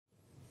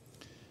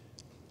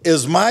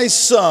As my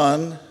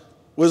son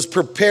was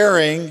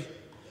preparing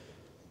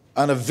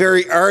on a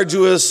very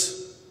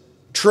arduous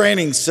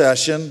training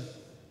session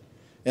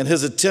in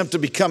his attempt to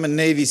become a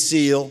Navy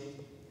SEAL,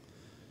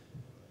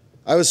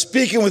 I was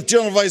speaking with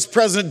General Vice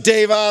President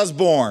Dave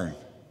Osborne,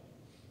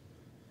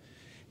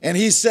 and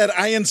he said,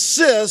 I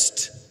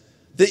insist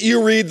that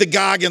you read the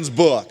Goggins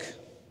book.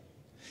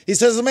 He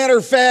says, as a matter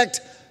of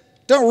fact,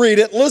 don't read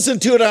it, listen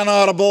to it on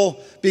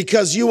Audible,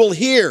 because you will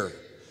hear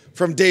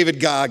from David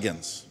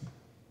Goggins.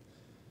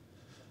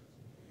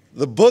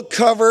 The book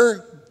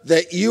cover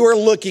that you are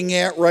looking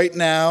at right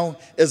now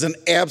is an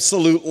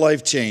absolute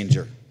life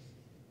changer.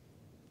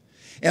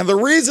 And the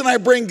reason I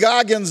bring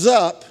Goggins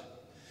up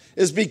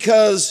is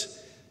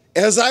because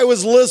as I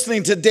was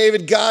listening to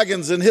David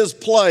Goggins and his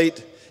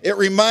plight, it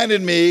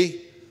reminded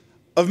me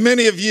of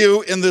many of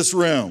you in this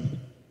room.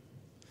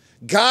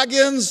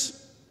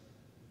 Goggins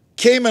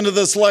came into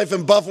this life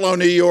in Buffalo,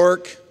 New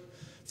York,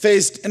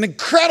 faced an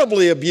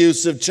incredibly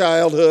abusive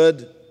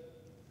childhood,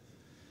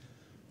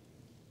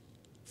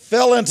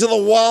 fell into the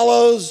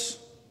wallows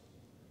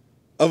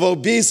of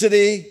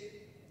obesity,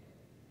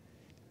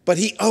 but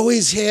he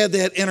always had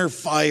that inner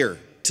fire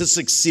to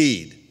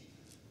succeed,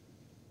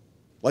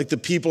 like the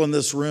people in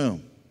this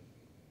room.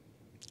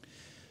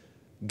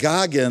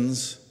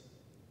 Goggins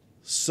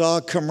saw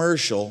a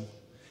commercial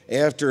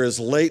after his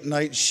late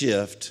night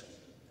shift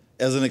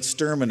as an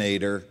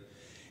exterminator,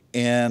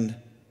 and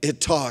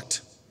it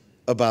talked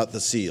about the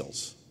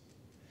SEALs.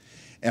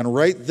 And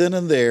right then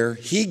and there,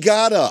 he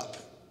got up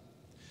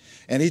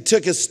and he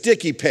took a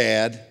sticky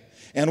pad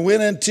and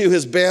went into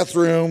his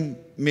bathroom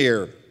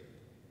mirror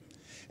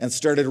and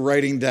started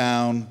writing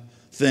down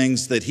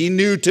things that he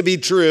knew to be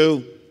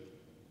true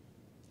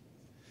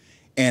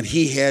and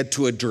he had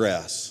to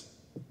address.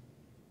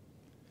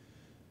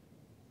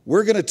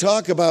 We're going to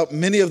talk about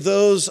many of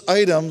those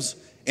items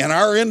in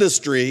our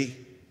industry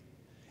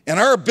and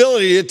our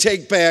ability to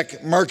take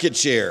back market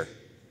share.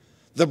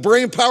 The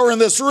brain power in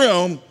this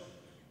room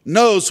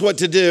knows what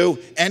to do,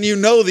 and you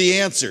know the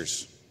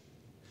answers.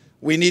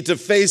 We need to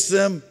face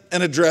them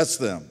and address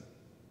them.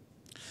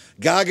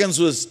 Goggins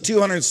was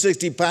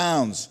 260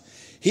 pounds.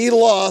 He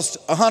lost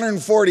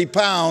 140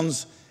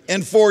 pounds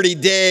in 40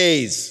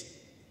 days.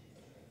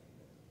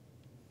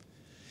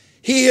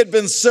 He had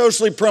been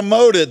socially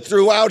promoted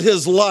throughout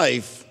his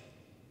life,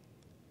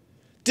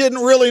 didn't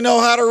really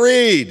know how to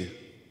read,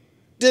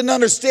 didn't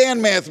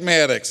understand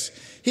mathematics.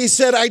 He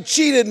said, I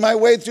cheated my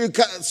way through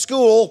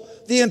school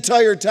the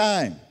entire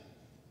time.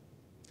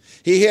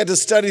 He had to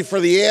study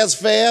for the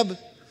ASVAB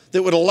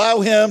that would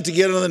allow him to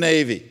get into the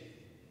Navy.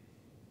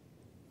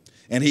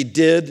 And he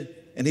did,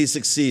 and he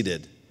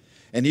succeeded.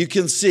 And you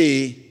can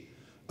see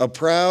a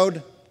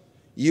proud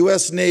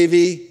U.S.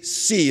 Navy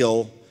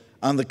SEAL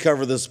on the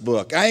cover of this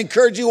book. I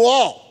encourage you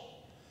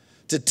all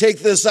to take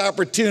this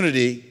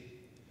opportunity,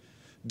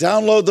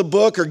 download the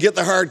book or get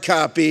the hard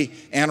copy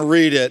and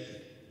read it,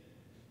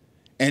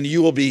 and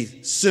you will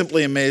be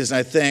simply amazed. And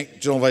I thank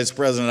General Vice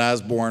President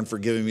Osborne for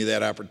giving me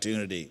that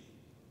opportunity.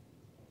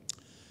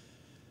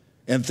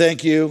 And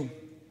thank you,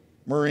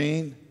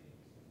 Maureen,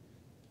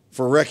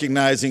 for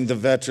recognizing the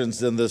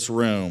veterans in this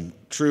room.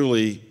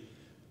 Truly,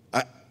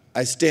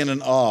 I stand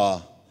in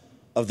awe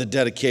of the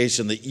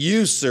dedication that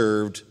you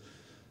served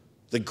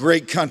the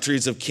great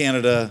countries of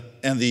Canada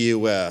and the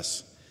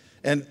U.S.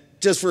 And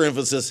just for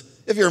emphasis,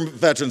 if you're a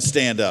veteran,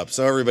 stand up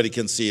so everybody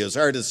can see you. It's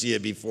hard to see you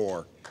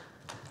before.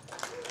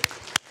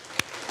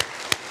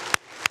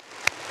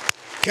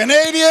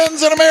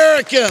 Canadians and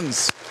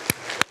Americans,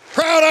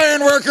 proud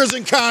iron workers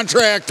and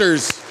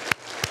contractors.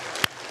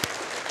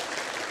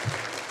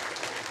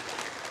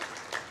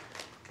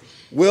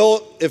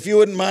 Will, if you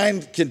wouldn't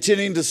mind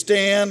continuing to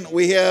stand,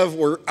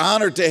 we're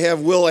honored to have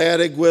Will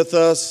Addig with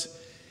us.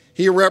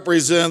 He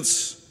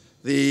represents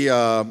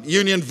the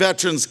Union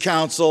Veterans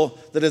Council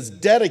that is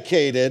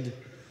dedicated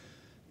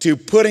to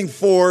putting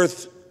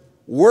forth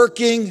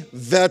working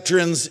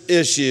veterans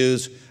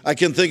issues. I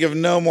can think of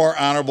no more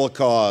honorable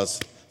cause.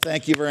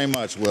 Thank you very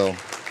much, Will.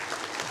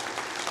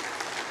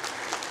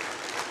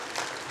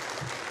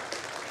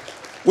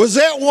 Was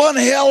that one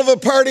hell of a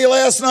party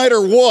last night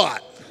or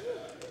what?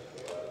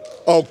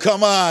 Oh,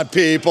 come on,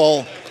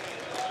 people.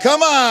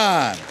 Come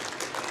on.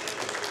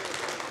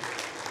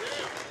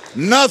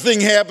 Nothing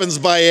happens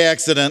by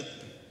accident.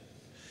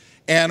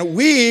 And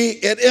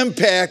we at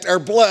Impact are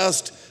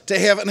blessed to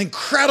have an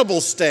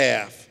incredible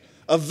staff,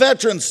 a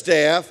veteran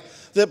staff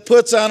that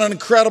puts on an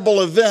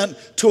incredible event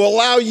to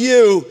allow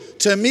you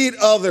to meet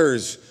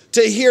others,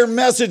 to hear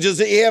messages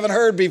that you haven't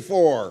heard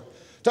before,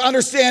 to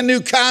understand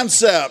new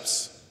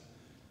concepts,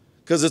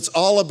 because it's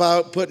all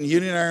about putting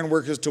union iron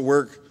workers to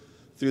work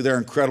through their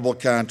incredible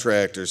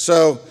contractors.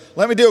 So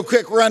let me do a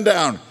quick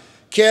rundown.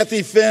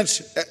 Kathy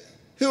Finch.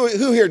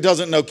 Who here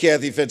doesn't know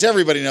Kathy Finch?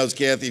 Everybody knows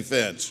Kathy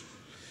Finch.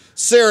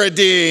 Sarah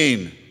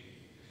Dean,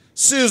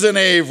 Susan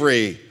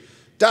Avery,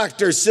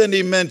 Dr.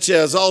 Cindy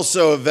Menchez,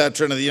 also a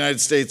veteran of the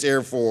United States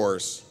Air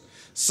Force,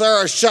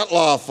 Sarah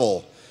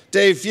Shuttloffel,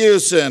 Dave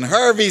Fusen,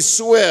 Harvey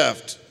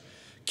Swift,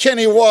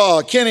 Kenny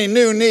Wall, Kenny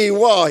New Knee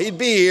Wall. He'd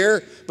be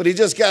here, but he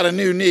just got a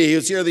new knee. He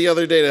was here the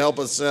other day to help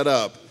us set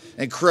up.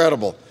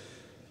 Incredible.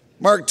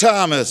 Mark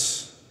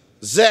Thomas,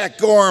 Zach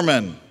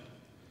Gorman,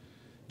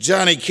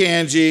 Johnny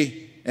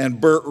Kanji,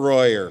 and Bert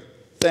Royer.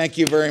 Thank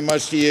you very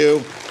much to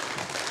you.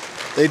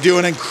 They do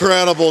an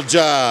incredible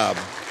job.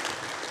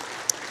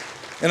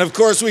 And of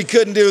course, we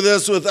couldn't do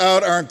this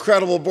without our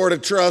incredible board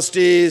of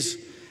trustees,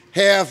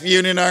 half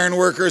union iron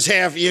workers,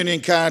 half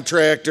union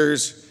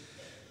contractors.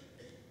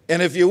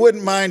 And if you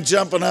wouldn't mind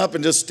jumping up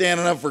and just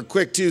standing up for a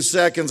quick 2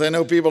 seconds, I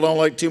know people don't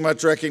like too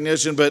much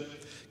recognition, but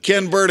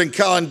Ken Bird and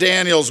Colin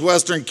Daniels,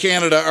 Western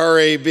Canada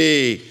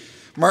RAB.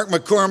 Mark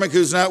McCormick,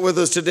 who's not with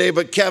us today,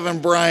 but Kevin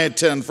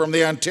Bryanton from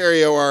the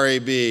Ontario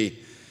RAB.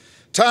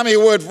 Tommy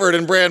Woodford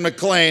and Brad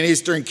McLean,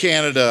 Eastern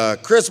Canada.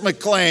 Chris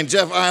McLean,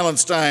 Jeff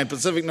Eilenstein,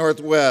 Pacific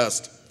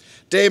Northwest.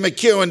 Dave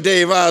McEwen,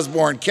 Dave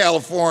Osborne,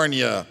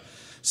 California.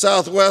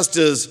 Southwest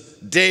is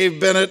Dave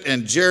Bennett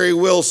and Jerry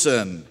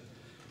Wilson.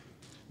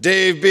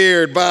 Dave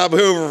Beard, Bob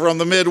Hoover from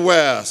the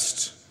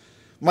Midwest.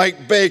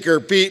 Mike Baker,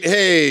 Pete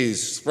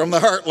Hayes from the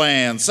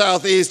Heartland.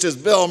 Southeast is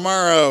Bill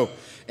Morrow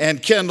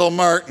and Kendall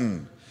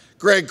Martin.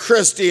 Greg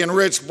Christie and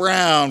Rich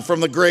Brown from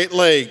the Great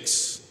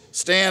Lakes.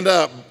 Stand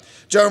up.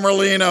 Joe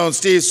Merlino and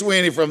Steve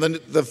Sweeney from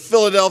the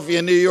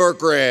Philadelphia, New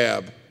York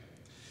RAB.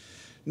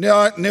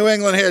 New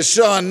England has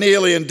Sean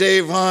Neely and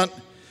Dave Hunt.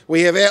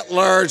 We have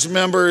at-large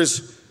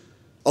members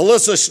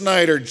Alyssa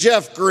Schneider,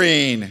 Jeff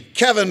Green,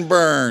 Kevin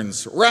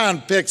Burns,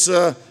 Ron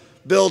Pixa,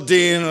 Bill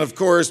Dean, and of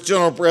course,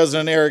 General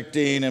President Eric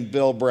Dean and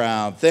Bill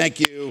Brown. Thank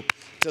you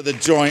to the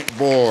joint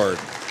board.